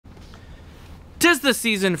'Tis the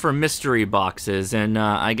season for mystery boxes, and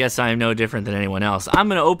I guess I'm no different than anyone else. I'm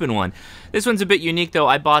going to open one. This one's a bit unique, though.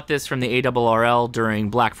 I bought this from the ARRL during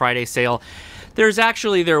Black Friday sale. There's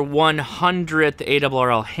actually their 100th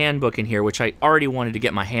ARRL handbook in here, which I already wanted to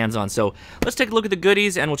get my hands on. So let's take a look at the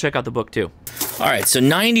goodies, and we'll check out the book, too. All right, so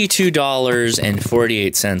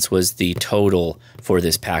 $92.48 was the total for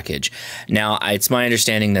this package. Now, it's my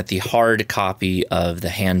understanding that the hard copy of the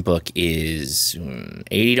handbook is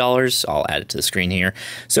 $80. I'll add it to the screen here.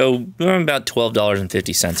 So about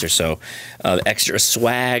 $12.50 or so of extra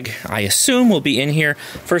swag, I assume, will be in here.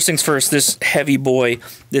 First things first, this heavy boy,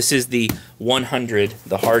 this is the 100,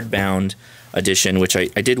 the hardbound edition, which I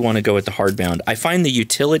did want to go with the hardbound. I find the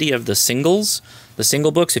utility of the singles, the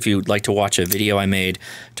single books, if you'd like to watch a video I made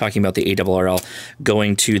talking about the ARRL,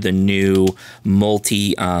 going to the new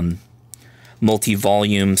multi-volume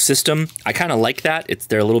system. I kind of like that.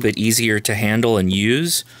 They're a little bit easier to handle and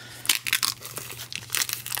use.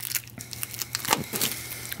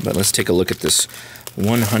 But let's take a look at this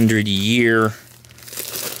 100-year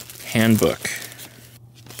handbook.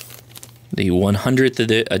 The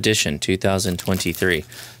 100th edition, 2023.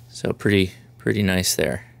 So pretty nice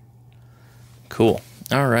there. Cool.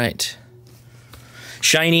 All right.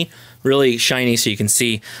 Shiny, really shiny, so you can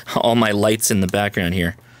see all my lights in the background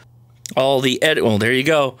here. All the well, there you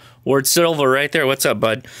go. Ward Silva right there. What's up,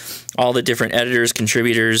 bud? All the different editors,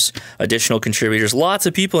 contributors, additional contributors. Lots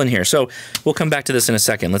of people in here. So we'll come back to this in a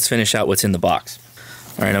second. Let's finish out what's in the box.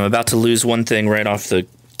 All right, I'm about to lose one thing right off the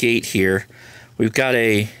gate here. We've got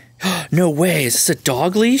a... No way, is this a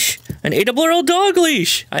dog leash? An ARRL dog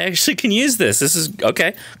leash! I actually can use this. This is,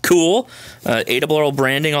 okay, cool. ARRL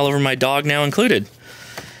branding all over my dog now included.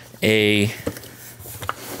 A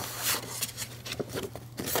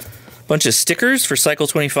bunch of stickers for Cycle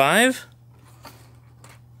 25.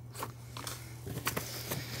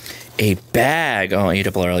 A bag. Oh,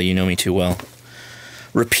 ARRL, you know me too well.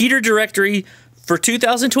 Repeater directory for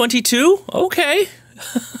 2022? Okay.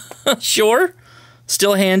 Sure.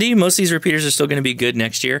 Still handy. Most of these repeaters are still going to be good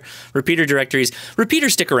next year. Repeater directories.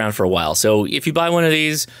 Repeaters stick around for a while. So if you buy one of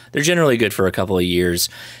these, they're generally good for a couple of years.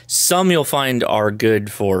 Some you'll find are good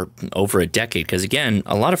for over a decade because, again,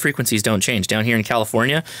 a lot of frequencies don't change. Down here in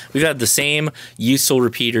California, we've had the same useful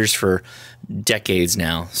repeaters for decades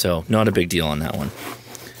now. So not a big deal on that one.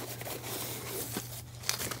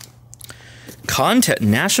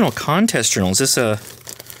 National Contest Journal. Is this a...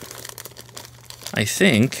 I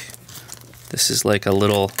think... This is like a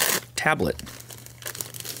little tablet.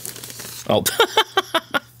 Oh.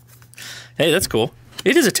 Hey, that's cool.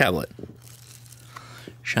 It is a tablet.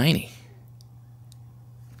 Shiny.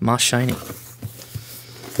 Moss shiny.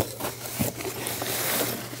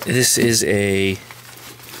 This is a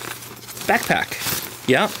backpack.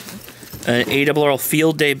 Yeah. An ARRL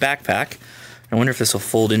Field Day backpack. I wonder if this will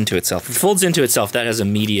fold into itself. If it folds into itself, that has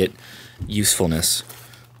immediate usefulness.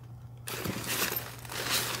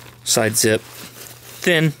 Side zip,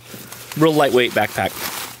 thin, real lightweight backpack.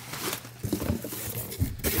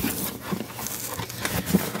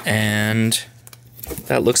 And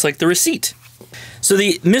that looks like the receipt. So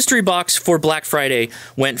the mystery box for Black Friday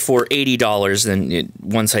went for $80. Then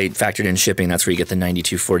once I factored in shipping, that's where you get the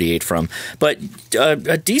 $92.48 from. But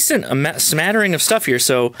a decent smattering of stuff here.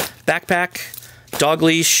 So backpack, dog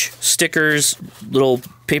leash, stickers, little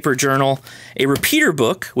paper journal, a repeater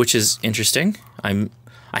book, which is interesting.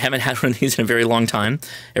 I haven't had one of these in a very long time.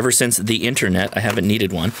 Ever since the internet, I haven't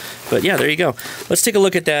needed one. But yeah, there you go. Let's take a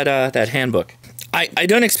look at that that handbook. I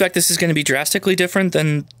don't expect this is going to be drastically different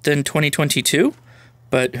than 2022,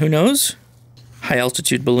 but who knows? High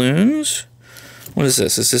altitude balloons. What is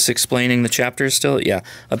this? Is this explaining the chapters still? Yeah,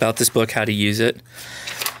 about this book, how to use it.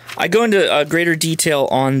 I go into greater detail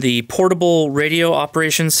on the portable radio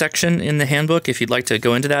operations section in the handbook if you'd like to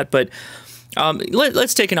go into that, but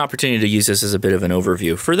let's take an opportunity to use this as a bit of an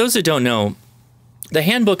overview. For those that don't know, the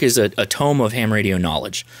handbook is a tome of ham radio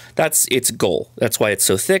knowledge. That's its goal. That's why it's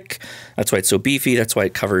so thick. That's why it's so beefy. That's why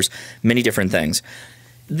it covers many different things.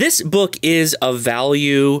 This book is of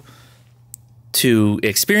value to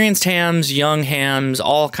experienced hams, young hams,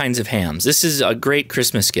 all kinds of hams. This is a great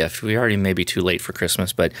Christmas gift. We already may be too late for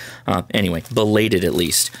Christmas, but anyway, belated at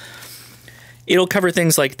least. It'll cover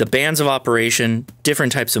things like the bands of operation,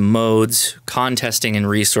 different types of modes, contesting and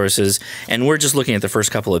resources, and we're just looking at the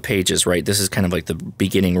first couple of pages, right? This is kind of like the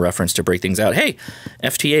beginning reference to break things out. Hey,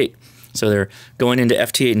 FT8. So they're going into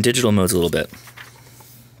FT8 and digital modes a little bit.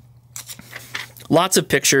 Lots of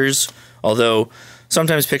pictures, although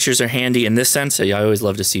sometimes pictures are handy in this sense. I always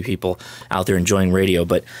love to see people out there enjoying radio,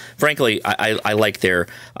 but frankly, I like their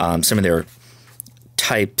some of their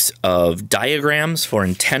types of diagrams for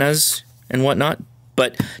antennas and whatnot.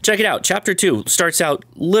 But check it out. Chapter 2 starts out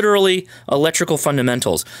literally electrical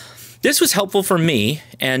fundamentals. This was helpful for me,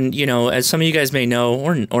 and you know, as some of you guys may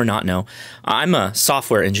know or not know, I'm a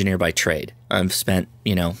software engineer by trade. I've spent,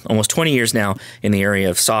 you know, almost 20 years now in the area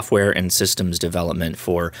of software and systems development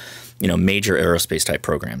for, you know, major aerospace type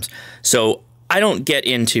programs. So I don't get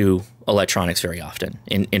into electronics very often.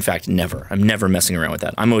 In fact, never. I'm never messing around with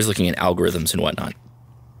that. I'm always looking at algorithms and whatnot.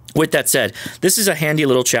 With that said, this is a handy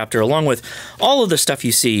little chapter along with all of the stuff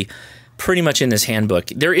you see pretty much in this handbook.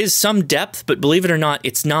 There is some depth, but believe it or not,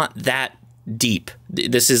 it's not that deep.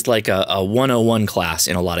 This is like a 101 class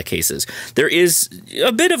in a lot of cases. There is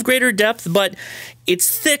a bit of greater depth, but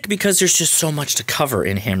it's thick because there's just so much to cover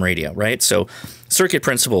in ham radio, right? So circuit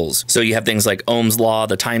principles. So you have things like Ohm's law,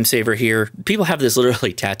 the time saver here. People have this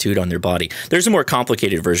literally tattooed on their body. There's a more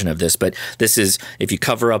complicated version of this, but this is, if you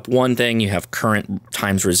cover up one thing, you have current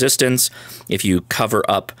times resistance. If you cover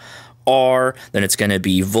up R, then it's going to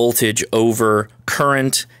be voltage over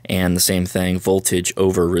current, and the same thing, voltage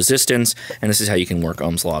over resistance. And this is how you can work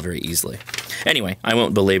Ohm's law very easily. Anyway, I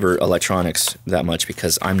won't belabor electronics that much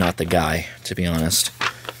because I'm not the guy, to be honest.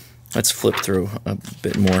 Let's flip through a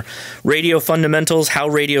bit more. Radio fundamentals, how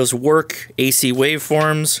radios work, AC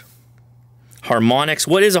waveforms, harmonics.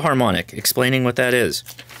 What is a harmonic? Explaining what that is.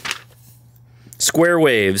 Square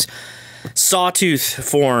waves, sawtooth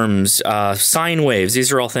forms, sine waves. These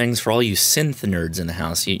are all things for all you synth nerds in the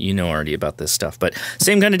house. You know already about this stuff, but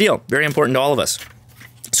same kind of deal. Very important to all of us.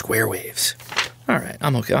 Square waves. All right,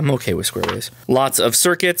 I'm okay with square waves. Lots of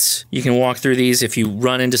circuits. You can walk through these if you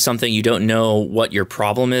run into something you don't know what your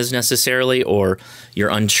problem is necessarily, or you're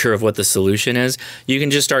unsure of what the solution is. You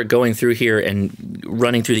can just start going through here and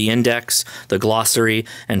running through the index, the glossary,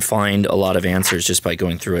 and find a lot of answers just by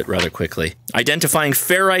going through it rather quickly. Identifying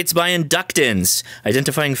ferrites by inductance.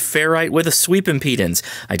 Identifying ferrite with a sweep impedance.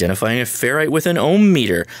 Identifying a ferrite with an ohm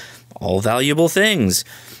meter. All valuable things.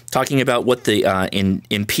 Talking about what the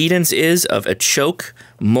impedance is of a choke,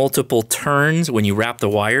 multiple turns when you wrap the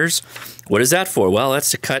wires. What is that for? Well,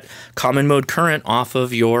 that's to cut common mode current off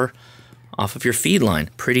of your feed line.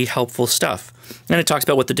 Pretty helpful stuff. And it talks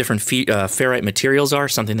about what the different ferrite materials are,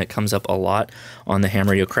 something that comes up a lot on the Ham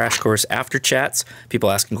Radio Crash Course after chats.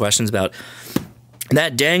 People asking questions about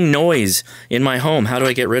that dang noise in my home. How do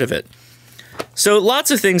I get rid of it? So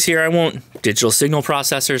lots of things here. I won't. Digital signal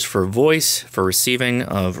processors for voice, for receiving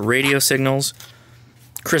of radio signals,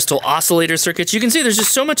 crystal oscillator circuits. You can see there's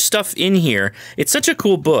just so much stuff in here. It's such a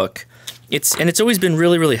cool book. It's always been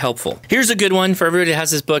really, really helpful. Here's a good one for everybody that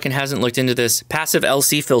has this book and hasn't looked into this. Passive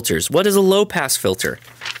LC filters. What is a low pass filter?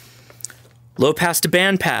 Low pass to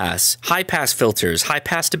band pass, high pass filters, high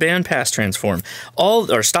pass to band pass transform,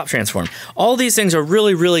 or stop transform. All these things are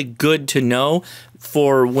really, really good to know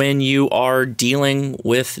for when you are dealing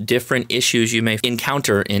with different issues you may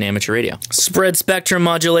encounter in amateur radio. Spread spectrum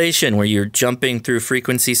modulation, where you're jumping through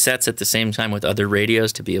frequency sets at the same time with other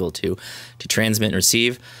radios to be able to transmit and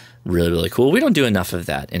receive. Really, really cool. We don't do enough of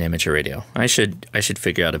that in amateur radio. I should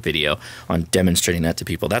figure out a video on demonstrating that to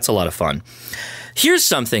people. That's a lot of fun. Here's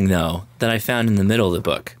something, though, that I found in the middle of the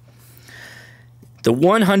book. The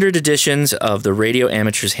 100 editions of the Radio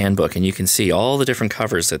Amateur's Handbook, and you can see all the different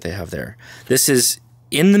covers that they have there. This is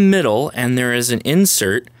in the middle, and there is an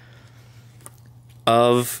insert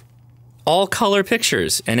of all color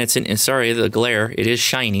pictures. And it's sorry, the glare, it is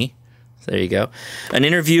shiny. There you go. An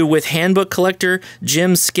interview with handbook collector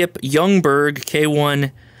Jim Skip Youngberg,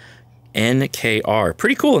 K1 NKR.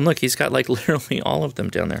 Pretty cool. And look, he's got like literally all of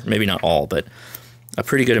them down there. Maybe not all, but a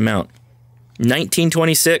pretty good amount.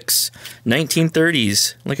 1926,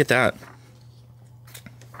 1930s. Look at that.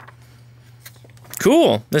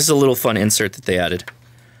 Cool. This is a little fun insert that they added.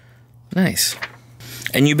 Nice.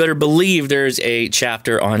 And you better believe there's a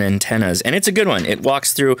chapter on antennas, and it's a good one. It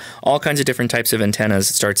walks through all kinds of different types of antennas.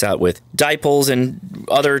 It starts out with dipoles and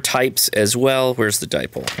other types as well. Where's the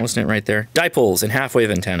dipole? Wasn't it right there? Dipoles and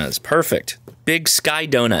half-wave antennas. Perfect. Big sky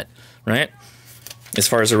donut, right? As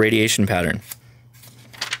far as a radiation pattern.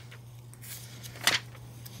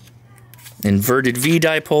 Inverted V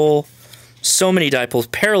dipole. So many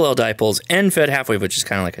dipoles. Parallel dipoles. End-fed half-wave, which is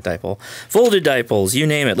kind of like a dipole. Folded dipoles. You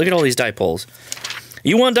name it. Look at all these dipoles.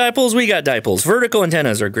 You want dipoles? We got dipoles. Vertical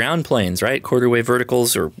antennas or ground planes, right? Quarter wave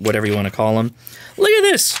verticals or whatever you want to call them. Look at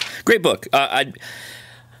this. Great book. I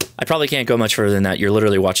probably can't go much further than that. You're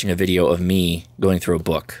literally watching a video of me going through a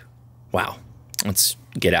book. Wow. Let's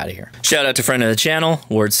get out of here. Shout out to friend of the channel,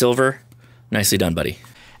 Ward Silver. Nicely done, buddy.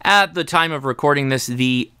 At the time of recording this,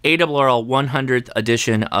 the ARRL 100th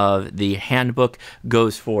edition of the handbook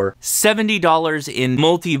goes for $70 in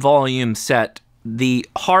multi-volume set the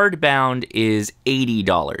hardbound is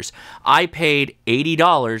 $80. I paid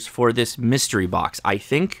 $80 for this mystery box. I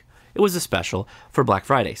think it was a special for Black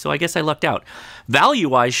Friday, so I guess I lucked out.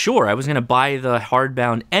 Value-wise, sure, I was going to buy the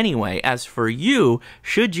hardbound anyway. As for you,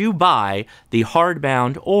 should you buy the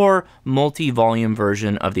hardbound or multi-volume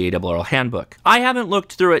version of the ARRL Handbook? I haven't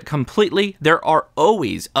looked through it completely. There are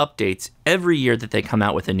always updates every year that they come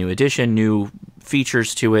out with a new edition, new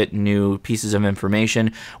features to it, new pieces of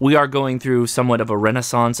information. We are going through somewhat of a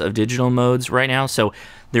renaissance of digital modes right now, so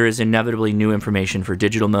there is inevitably new information for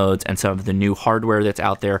digital modes and some of the new hardware that's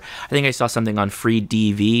out there. I think I saw something on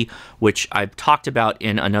FreeDV, which I've talked about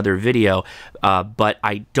in another video, but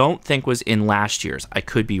I don't think was in last year's. I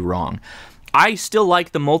could be wrong. I still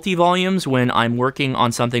like the multi-volumes when I'm working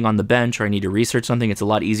on something on the bench or I need to research something. It's a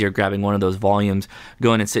lot easier grabbing one of those volumes,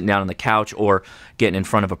 going and sitting down on the couch or getting in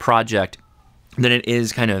front of a project than it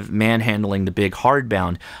is kind of manhandling the big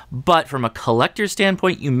hardbound. But from a collector's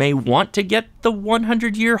standpoint, you may want to get the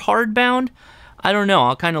 100-year hardbound. I don't know.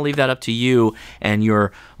 I'll kind of leave that up to you and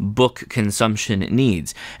your book consumption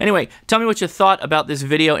needs. Anyway, tell me what you thought about this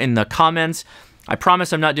video in the comments. I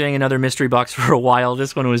promise I'm not doing another mystery box for a while.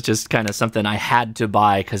 This one was just kind of something I had to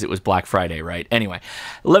buy because it was Black Friday, right? Anyway,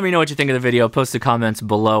 let me know what you think of the video. Post the comments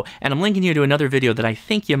below. And I'm linking you to another video that I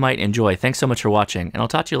think you might enjoy. Thanks so much for watching, and I'll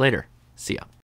talk to you later. See ya.